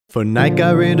Fortnite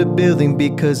got rid of building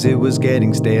because it was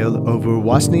getting stale.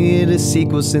 Overwatch needed a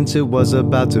sequel since it was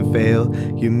about to fail.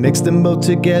 You mix them both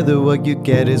together, what you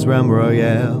get is Realm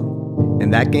Royale.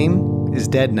 And that game is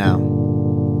dead now.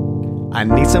 I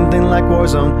need something like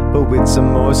Warzone, but with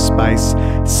some more spice.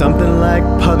 Something like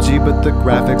PUBG, but the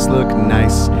graphics look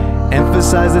nice.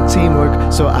 Emphasize the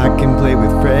teamwork so I can play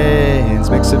with friends.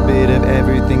 Mix a bit of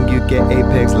everything, you get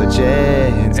Apex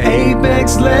Legends.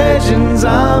 Apex Legends,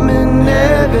 I'm in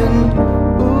heaven.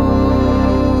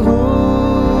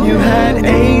 Ooh, you had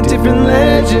 8 different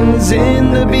legends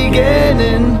in the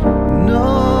beginning.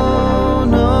 No,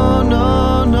 no,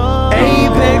 no, no.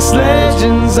 Apex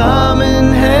Legends, I'm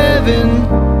in heaven.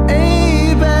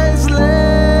 Apex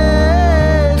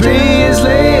Legends. 3 years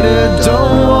later,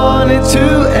 don't want it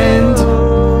to end.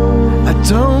 I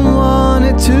don't want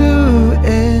it to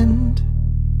end.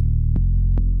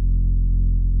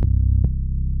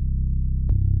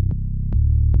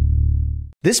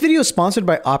 This video is sponsored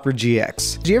by Opera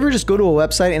GX. Do you ever just go to a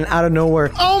website and out of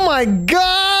nowhere, oh my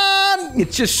god,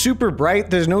 it's just super bright,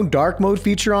 there's no dark mode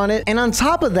feature on it, and on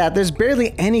top of that, there's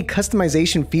barely any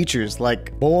customization features,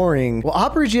 like boring. Well,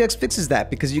 Opera GX fixes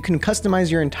that because you can customize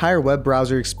your entire web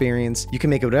browser experience. You can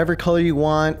make it whatever color you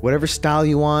want, whatever style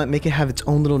you want, make it have its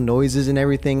own little noises and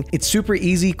everything. It's super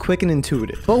easy, quick, and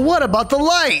intuitive. But what about the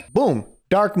light? Boom.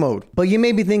 Dark mode. But you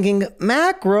may be thinking,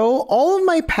 macro, all of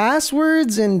my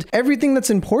passwords and everything that's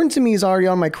important to me is already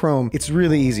on my Chrome. It's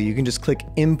really easy. You can just click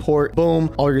import,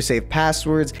 boom, all your saved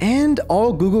passwords, and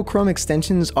all Google Chrome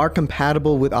extensions are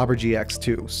compatible with Opera GX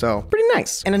too. So pretty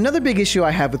nice. And another big issue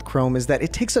I have with Chrome is that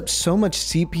it takes up so much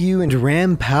CPU and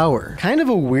RAM power. Kind of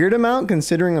a weird amount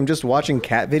considering I'm just watching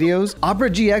cat videos.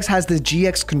 Opera GX has the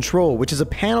GX control, which is a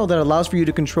panel that allows for you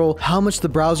to control how much the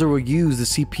browser will use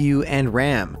the CPU and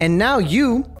RAM. And now you,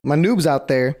 my noobs out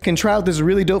there, can try out this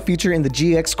really dope feature in the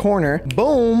GX corner,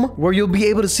 boom, where you'll be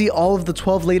able to see all of the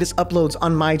 12 latest uploads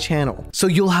on my channel. So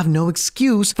you'll have no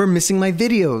excuse for missing my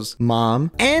videos,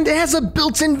 mom. And it has a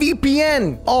built-in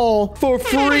VPN, all for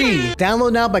free.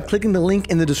 Download now by clicking the link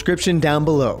in the description down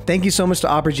below. Thank you so much to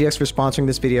Opera GX for sponsoring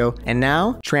this video. And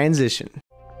now, transition.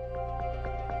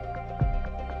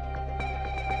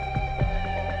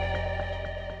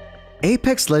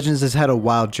 Apex Legends has had a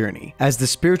wild journey. As the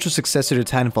spiritual successor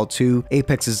to Titanfall 2,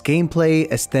 Apex's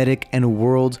gameplay, aesthetic, and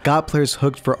world got players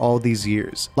hooked for all these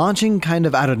years. Launching kind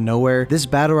of out of nowhere, this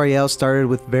battle royale started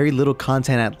with very little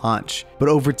content at launch, but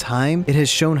over time, it has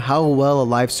shown how well a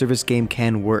live service game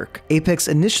can work. Apex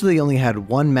initially only had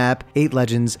 1 map, 8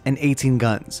 legends, and 18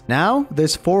 guns. Now,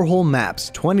 there's 4 whole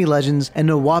maps, 20 legends, and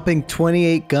a whopping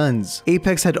 28 guns.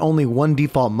 Apex had only 1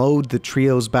 default mode, the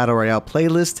Trios Battle Royale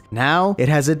playlist. Now, it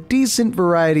has a decent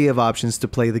variety of options to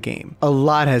play the game. A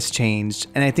lot has changed,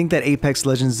 and I think that Apex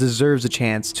Legends deserves a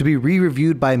chance to be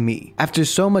re-reviewed by me after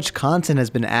so much content has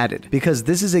been added, because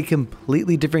this is a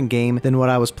completely different game than what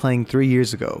I was playing 3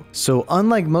 years ago. So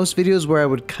unlike most videos where I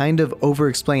would kind of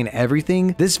over-explain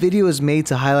everything, this video is made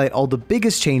to highlight all the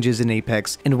biggest changes in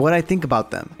Apex and what I think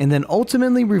about them, and then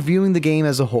ultimately reviewing the game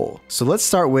as a whole. So let's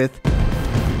start with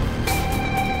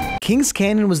King's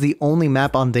Canyon was the only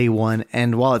map on day 1,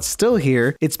 and while it's still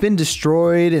here, it's been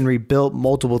destroyed and rebuilt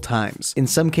multiple times. In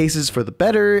some cases for the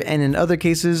better, and in other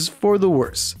cases for the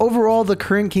worse. Overall, the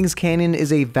current King's Canyon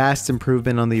is a vast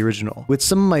improvement on the original, with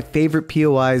some of my favorite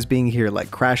POIs being here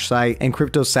like Crash Site and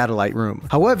Crypto Satellite Room.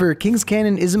 However, King's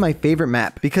Canyon isn't my favorite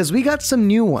map because we got some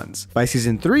new ones. By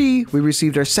Season 3, we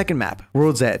received our second map,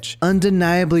 World's Edge.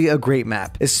 Undeniably a great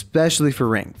map, especially for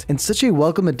ranked, and such a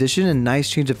welcome addition and nice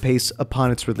change of pace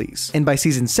upon its release. And by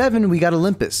Season 7, we got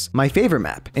Olympus, my favorite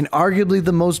map, and arguably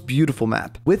the most beautiful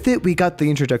map. With it, we got the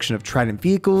introduction of Trident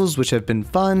vehicles, which have been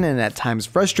fun and at times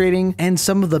frustrating, and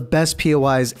some of the best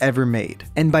POIs ever made.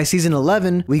 And by Season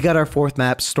 11, we got our 4th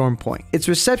map, Stormpoint. Its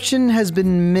reception has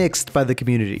been mixed by the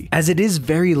community, as it is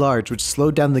very large, which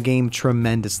slowed down the game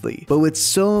tremendously. But with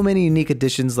so many unique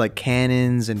additions like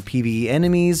cannons and PvE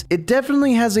enemies, it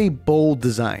definitely has a bold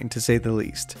design, to say the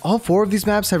least. All 4 of these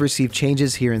maps have received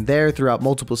changes here and there throughout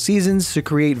multiple seasons to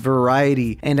create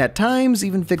variety and at times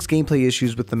even fix gameplay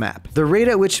issues with the map. The rate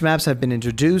at which maps have been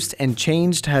introduced and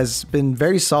changed has been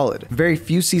very solid. Very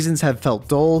few seasons have felt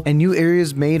dull, and new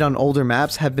areas made on older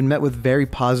maps have been met with very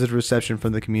positive reception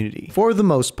from the community, for the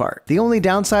most part. The only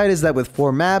downside is that with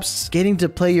 4 maps, getting to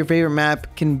play your favorite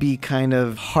map can be kind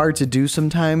of hard to do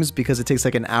sometimes because it takes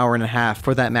like an hour and a half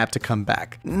for that map to come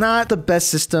back. Not the best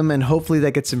system, and hopefully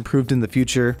that gets improved in the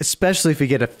future, especially if we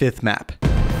get a 5th map.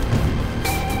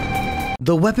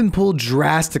 The weapon pool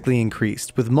drastically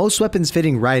increased, with most weapons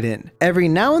fitting right in. Every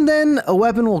now and then, a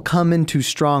weapon will come in too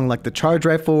strong like the charge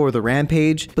rifle or the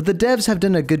rampage, but the devs have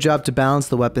done a good job to balance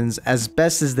the weapons as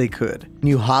best as they could.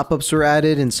 New hop-ups were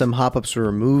added and some hop-ups were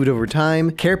removed over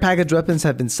time. Care package weapons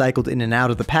have been cycled in and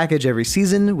out of the package every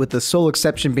season, with the sole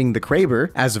exception being the Kraber,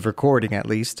 as of recording at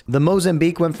least. The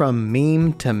Mozambique went from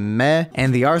meme to meh,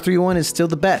 and the R31 is still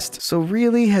the best. So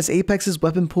really, has Apex's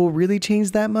weapon pool really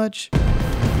changed that much?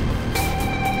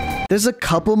 There's a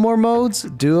couple more modes.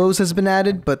 Duos has been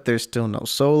added, but there's still no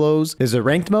solos. There's a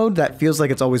ranked mode that feels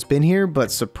like it's always been here,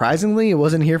 but surprisingly, it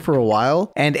wasn't here for a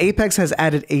while. And Apex has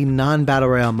added a non-battle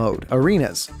royale mode,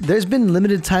 Arenas. There's been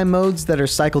limited time modes that are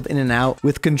cycled in and out,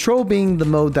 with Control being the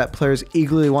mode that players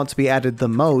eagerly want to be added the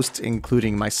most,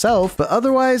 including myself, but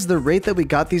otherwise, the rate that we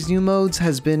got these new modes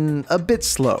has been a bit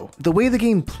slow. The way the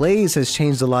game plays has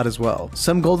changed a lot as well.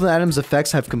 Some golden items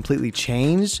effects have completely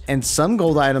changed, and some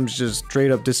gold items just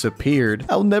straight up disappeared.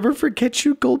 I'll never forget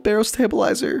you, Gold Barrel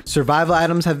Stabilizer. Survival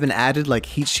items have been added like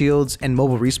heat shields and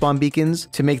mobile respawn beacons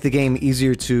to make the game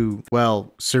easier to,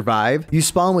 well, survive. You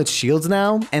spawn with shields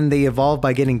now, and they evolve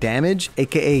by getting damage,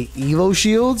 aka Evo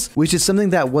shields, which is something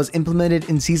that was implemented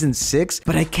in Season 6,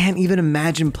 but I can't even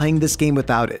imagine playing this game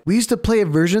without it. We used to play a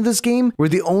version of this game where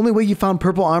the only way you found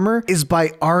purple armor is by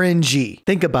RNG.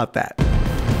 Think about that.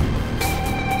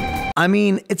 I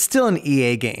mean, it's still an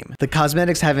EA game. The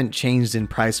cosmetics haven't changed in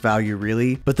price value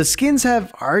really, but the skins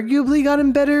have arguably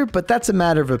gotten better, but that's a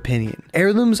matter of opinion.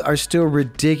 Heirlooms are still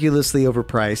ridiculously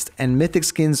overpriced, and mythic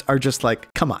skins are just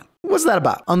like, come on. What's that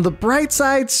about? On the bright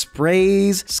side,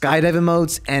 sprays, skydive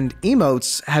emotes, and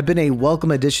emotes have been a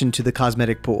welcome addition to the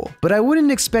cosmetic pool, but I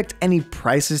wouldn't expect any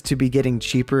prices to be getting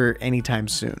cheaper anytime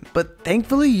soon. But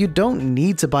thankfully, you don't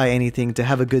need to buy anything to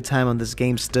have a good time on this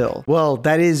game still. Well,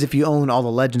 that is if you own all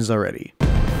the legends already.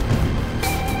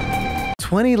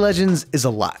 20 legends is a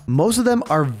lot. Most of them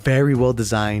are very well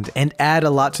designed and add a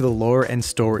lot to the lore and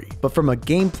story. But from a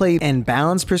gameplay and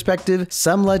balance perspective,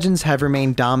 some legends have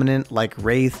remained dominant like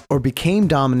Wraith, or became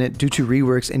dominant due to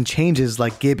reworks and changes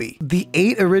like Gibby. The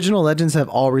 8 original legends have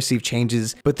all received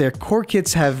changes, but their core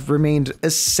kits have remained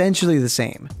essentially the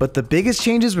same. But the biggest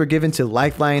changes were given to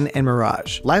Lifeline and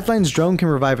Mirage. Lifeline's drone can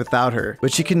revive without her,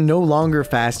 but she can no longer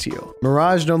fast heal.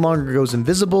 Mirage no longer goes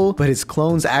invisible, but his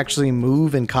clones actually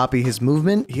move and copy his movement.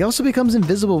 He also becomes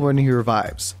invisible when he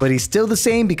revives, but he's still the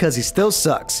same because he still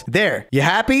sucks. There, you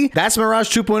happy? That's Mirage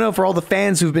 2.0 for all the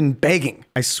fans who've been begging.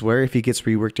 I swear if he gets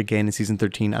reworked again in Season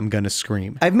 13, I'm gonna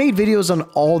scream. I've made videos on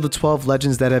all the 12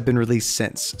 legends that have been released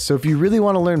since, so if you really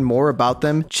want to learn more about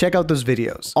them, check out those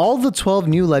videos. All the 12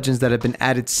 new legends that have been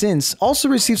added since also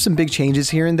received some big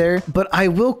changes here and there, but I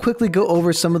will quickly go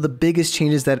over some of the biggest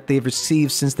changes that they've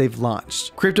received since they've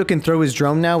launched. Crypto can throw his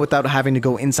drone now without having to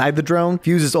go inside the drone.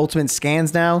 Fuse's ultimate scans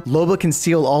now. Loba can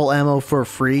steal all ammo for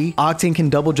free. Octane can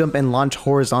double jump and launch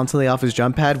horizontally off his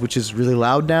jump pad, which is really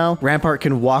loud now. Rampart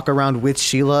can walk around with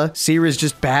Sheila. Seer is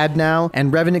just bad now.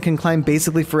 And Revenant can climb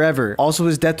basically forever. Also,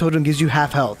 his death totem gives you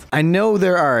half health. I know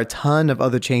there are a ton of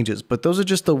other changes, but those are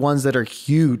just the ones that are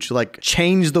huge, like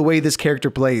change the way this character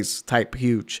plays type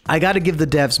huge. I gotta give the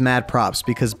devs mad props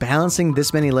because balancing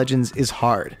this many legends is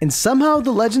hard. And somehow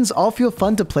the legends all feel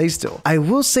fun to play still. I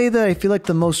will say that I feel like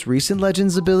the most recent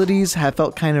legends abilities have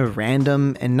felt kind of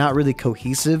random and not really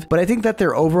cohesive, but I think that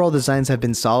their overall designs have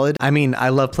been solid. I mean, I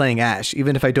love playing Ashe,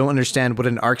 even if I don't understand what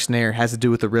an arc snare has to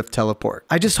do with a rift teleport.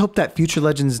 I just hope that future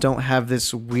legends don't have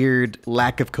this weird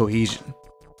lack of cohesion.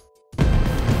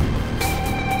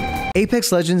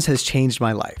 Apex Legends has changed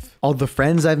my life. All the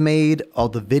friends I've made, all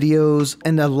the videos,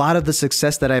 and a lot of the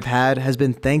success that I've had has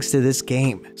been thanks to this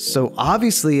game. So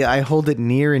obviously I hold it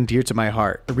near and dear to my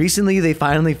heart. Recently they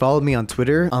finally followed me on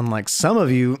Twitter, unlike some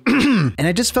of you, and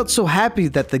I just felt so happy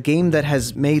that the game that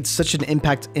has made such an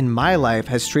impact in my life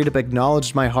has straight up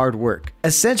acknowledged my hard work.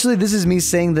 Essentially, this is me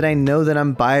saying that I know that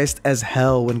I'm biased as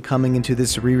hell when coming into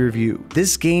this re-review.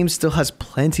 This game still has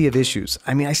plenty of issues.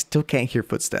 I mean, I still can't hear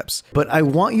footsteps, but I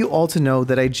want you all to know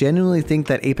that I genuinely think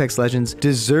that Apex Legends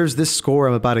deserves this score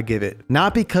I'm about to give it.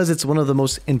 Not because it's one of the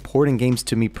most important games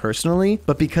to me personally,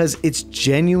 but because it's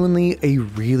genuinely a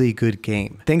really good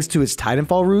game. Thanks to its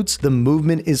Titanfall roots, the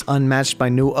movement is unmatched by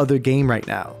no other game right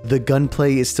now. The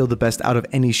gunplay is still the best out of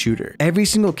any shooter. Every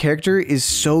single character is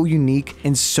so unique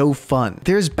and so fun.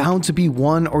 There's bound to be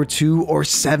 1 or 2 or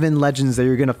 7 legends that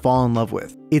you're gonna fall in love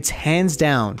with. It's hands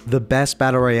down the best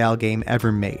battle royale game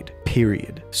ever made,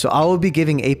 period. So I will be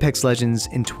giving Apex Legends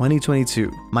in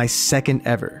 2022 my second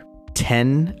ever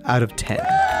 10 out of 10.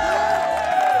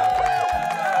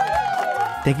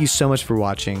 Thank you so much for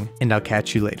watching, and I'll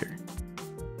catch you later.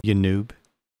 You noob.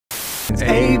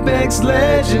 Apex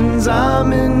Legends,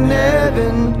 I'm in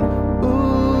heaven.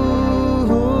 Ooh,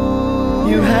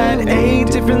 you had 8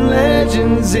 different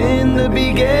legends in the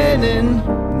beginning.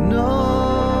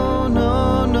 No,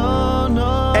 no, no,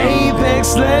 no.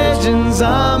 Apex Legends,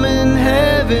 I'm in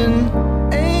heaven.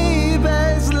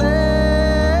 Apex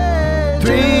Legends.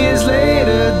 3 years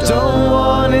later, don't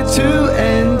want it to end.